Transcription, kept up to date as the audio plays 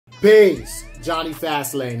Peace, Jonny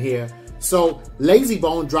Fastlane here. So, Layzie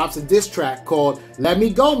Bone drops a diss track called Let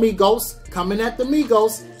Me Go Migos, coming at the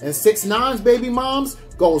Migos, and 6ix9ine's baby moms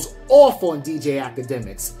goes off on DJ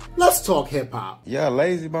Akademiks. Let's talk hip-hop. Yeah,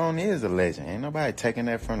 Layzie Bone is a legend. Ain't nobody taking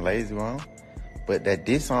that from Layzie Bone. But that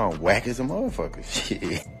diss song whack as a motherfucker.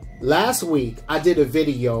 Shit. Last week, I did a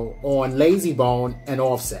video on Layzie Bone and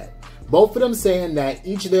Offset. Both of them saying that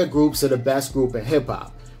each of their groups are the best group in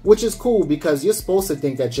hip-hop. Which is cool because you're supposed to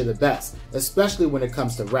think that you're the best, especially when it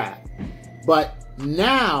comes to rap. But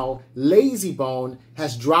now, Layzie Bone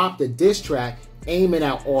has dropped a diss track aiming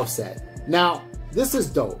at Offset. Now, this is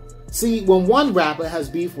dope. See, when one rapper has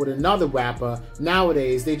beef with another rapper,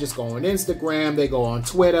 nowadays they just go on Instagram, they go on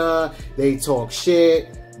Twitter, they talk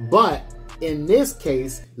shit. But in this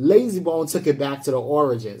case, Layzie Bone took it back to the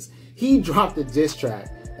origins. He dropped a diss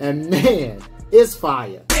track, and man, it's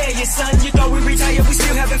fire. Yeah, your son, you thought we retired, we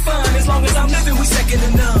still having fun. As long as I'm living, we second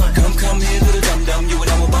to none. Come here, little dum-dum, you and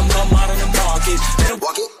I will bum out on the market. Better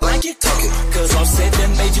walk it like it, talk it, cause Offset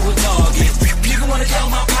done made you a target. You can wanna count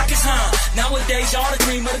my pockets, huh? Nowadays, y'all the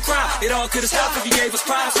cream of the crop. It all could've stopped if you gave us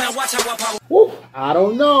props. Now watch how I power. Woo, I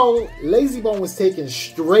don't know. Layzie Bone was taking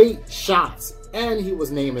straight shots, and he was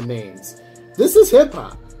naming names. This is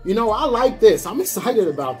hip-hop. You know, I like this. I'm excited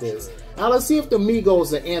about this. Now, let's see if the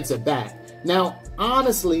Migos will answer back. Now,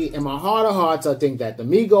 honestly, in my heart of hearts, I think that the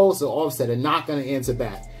Migos or Offset are not going to answer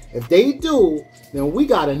back. If they do, then we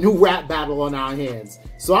got a new rap battle on our hands.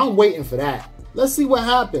 So I'm waiting for that. Let's see what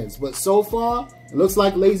happens. But so far, it looks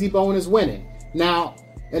like Layzie Bone is winning. Now,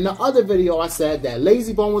 in the other video, I said that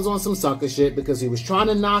Layzie Bone was on some sucker shit because he was trying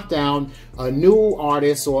to knock down a new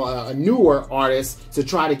artist or a newer artist to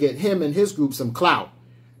try to get him and his group some clout.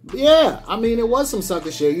 Yeah, I mean, it was some sucker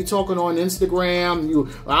shit. You talking on Instagram,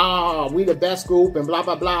 we the best group and blah,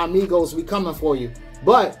 blah, blah, Migos, we coming for you.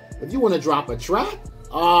 But if you want to drop a track,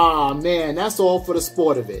 man, that's all for the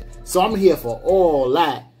sport of it. So I'm here for all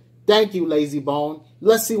that. Thank you, Layzie Bone.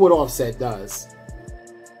 Let's see what Offset does.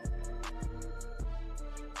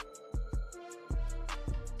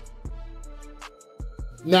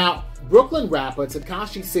 Now, Brooklyn rapper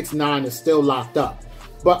Tekashi 6ix9ine is still locked up.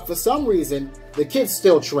 But for some reason, the kid's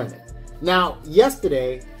still trending. Now,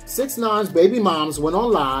 yesterday, 6ix9ine's baby moms went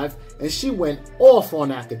on live and she went off on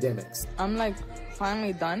Akademiks. I'm like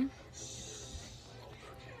finally done.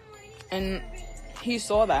 And he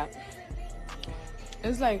saw that.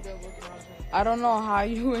 It's like, I don't know how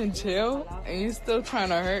you in jail and you still trying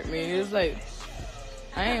to hurt me. It's like,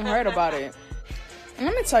 I ain't heard about it. And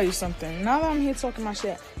let me tell you something. Now that I'm here talking my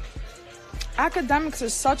shit, Akademiks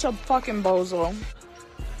is such a fucking bozo.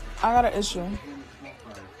 I got an issue.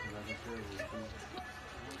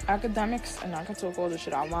 Akademiks, and I can talk all the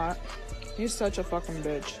shit I want. He's such a fucking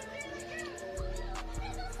bitch.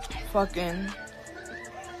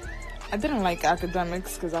 I didn't like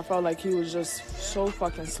Akademiks because I felt like he was just so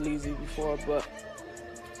fucking sleazy before, but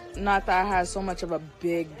not that I had so much of a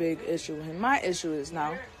big issue with him. My issue is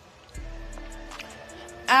now,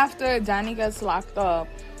 after Danny gets locked up,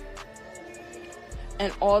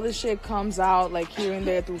 and all this shit comes out, like here and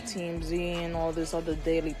there through TMZ and all this other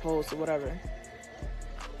daily posts or whatever.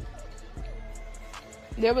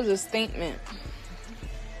 There was a statement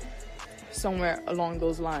somewhere along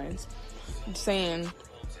those lines saying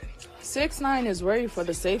 6ix9ine is worried for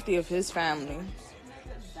the safety of his family.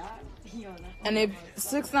 And if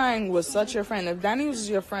 6ix9ine was such your friend, if Danny was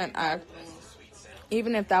your friend,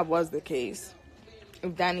 even if that was the case,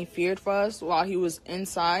 if Danny feared for us while he was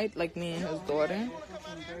inside, like me and his daughter,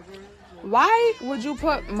 why would you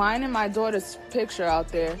put mine and my daughter's picture out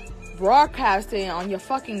there, broadcast it on your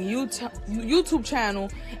fucking YouTube channel,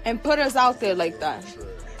 and put us out there like that?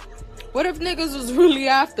 What if niggas was really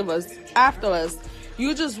after us?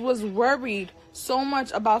 You just was worried so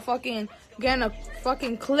much about fucking getting a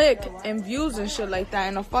fucking click and views and shit like that,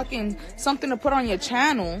 and a fucking something to put on your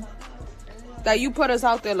channel, that you put us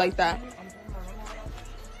out there like that.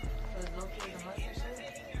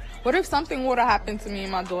 What if something would have happened to me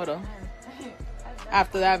and my daughter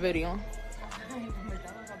after that video?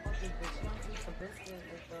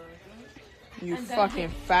 You fucking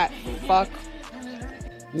fat fuck.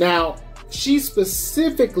 Now, she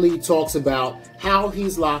specifically talks about how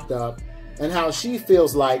he's locked up and how she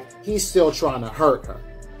feels like he's still trying to hurt her.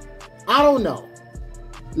 I don't know.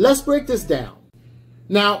 Let's break this down.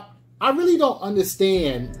 Now, I really don't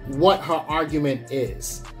understand what her argument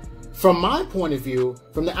is. From my point of view,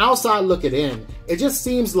 from the outside looking in, it just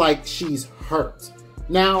seems like she's hurt.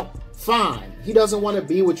 Now, fine, he doesn't want to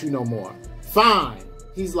be with you no more. Fine,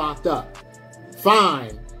 he's locked up.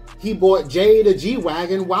 Fine, he bought Jade a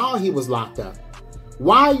G-Wagon while he was locked up.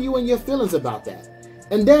 Why are you in your feelings about that?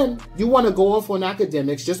 And then you want to go off on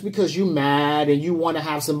Akademiks just because you mad and you want to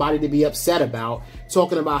have somebody to be upset about,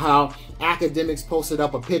 talking about how Akademiks posted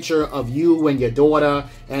up a picture of you and your daughter,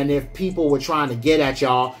 and if people were trying to get at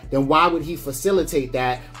y'all, then why would he facilitate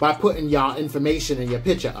that by putting y'all information in your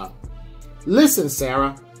picture up? Listen,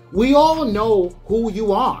 Sara, we all know who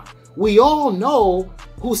you are. We all know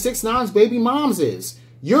who 6ix9ine's baby moms is.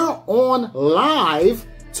 You're on live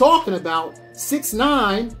talking about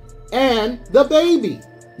 6ix9ine and the baby.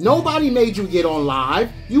 Nobody made you get on live.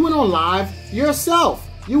 You went on live yourself.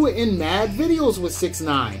 You were in mad videos with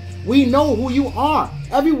 6ix9ine. We know who you are.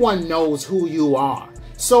 Everyone knows who you are.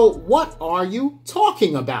 So what are you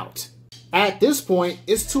talking about? At this point,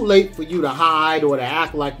 it's too late for you to hide or to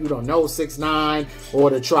act like you don't know 6ix9ine or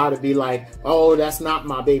to try to be like, oh, that's not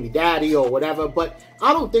my baby daddy or whatever. But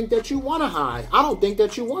I don't think that you want to hide. I don't think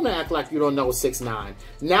that you want to act like you don't know 6ix9ine.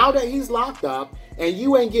 Now that he's locked up and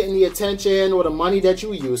you ain't getting the attention or the money that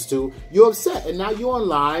you used to, you're upset. And now you're on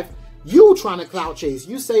live. You trying to clout chase.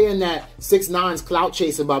 You saying that 6ix9ine's clout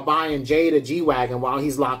chasing by buying Jade a G-Wagon while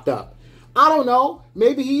he's locked up. I don't know.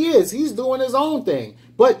 Maybe he is. He's doing his own thing.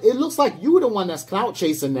 But it looks like you the one that's clout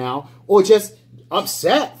chasing now, or just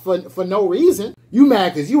upset for no reason. You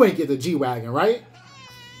mad because you ain't get the G-Wagon, right?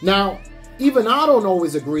 Now, even I don't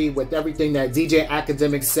always agree with everything that DJ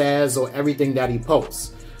Akademiks says or everything that he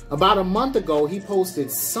posts. About a month ago, he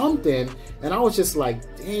posted something, and I was just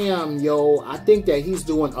like, damn, yo, I think that he's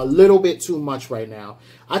doing a little bit too much right now.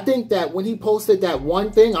 I think that when he posted that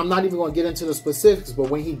one thing, I'm not even going to get into the specifics, but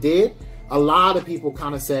when he did, a lot of people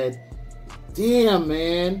kind of said, damn,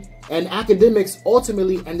 man. And Akademiks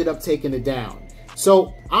ultimately ended up taking it down.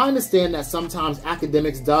 So I understand that sometimes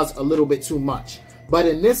Akademiks does a little bit too much. But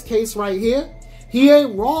in this case right here, he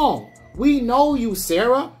ain't wrong. We know you,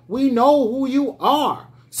 Sara. We know who you are.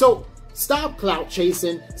 So stop clout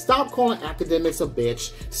chasing. Stop calling Akademiks a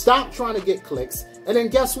bitch. Stop trying to get clicks. And then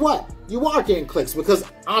guess what? You are getting clicks because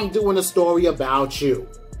I'm doing a story about you.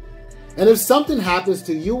 And if something happens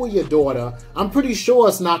to you or your daughter, I'm pretty sure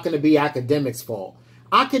it's not going to be Akademiks' fault.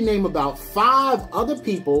 I can name about 5 other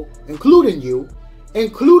people, including you,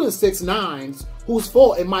 including 6ix9ine's, whose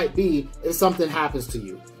fault it might be if something happens to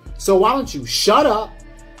you. So why don't you shut up,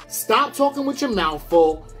 stop talking with your mouth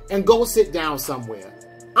full, and go sit down somewhere?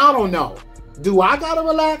 I don't know. Do I gotta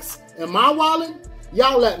relax? Am I wildin'?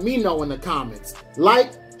 Y'all let me know in the comments.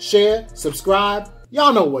 Like, share, subscribe.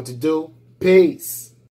 Y'all know what to do. Peace.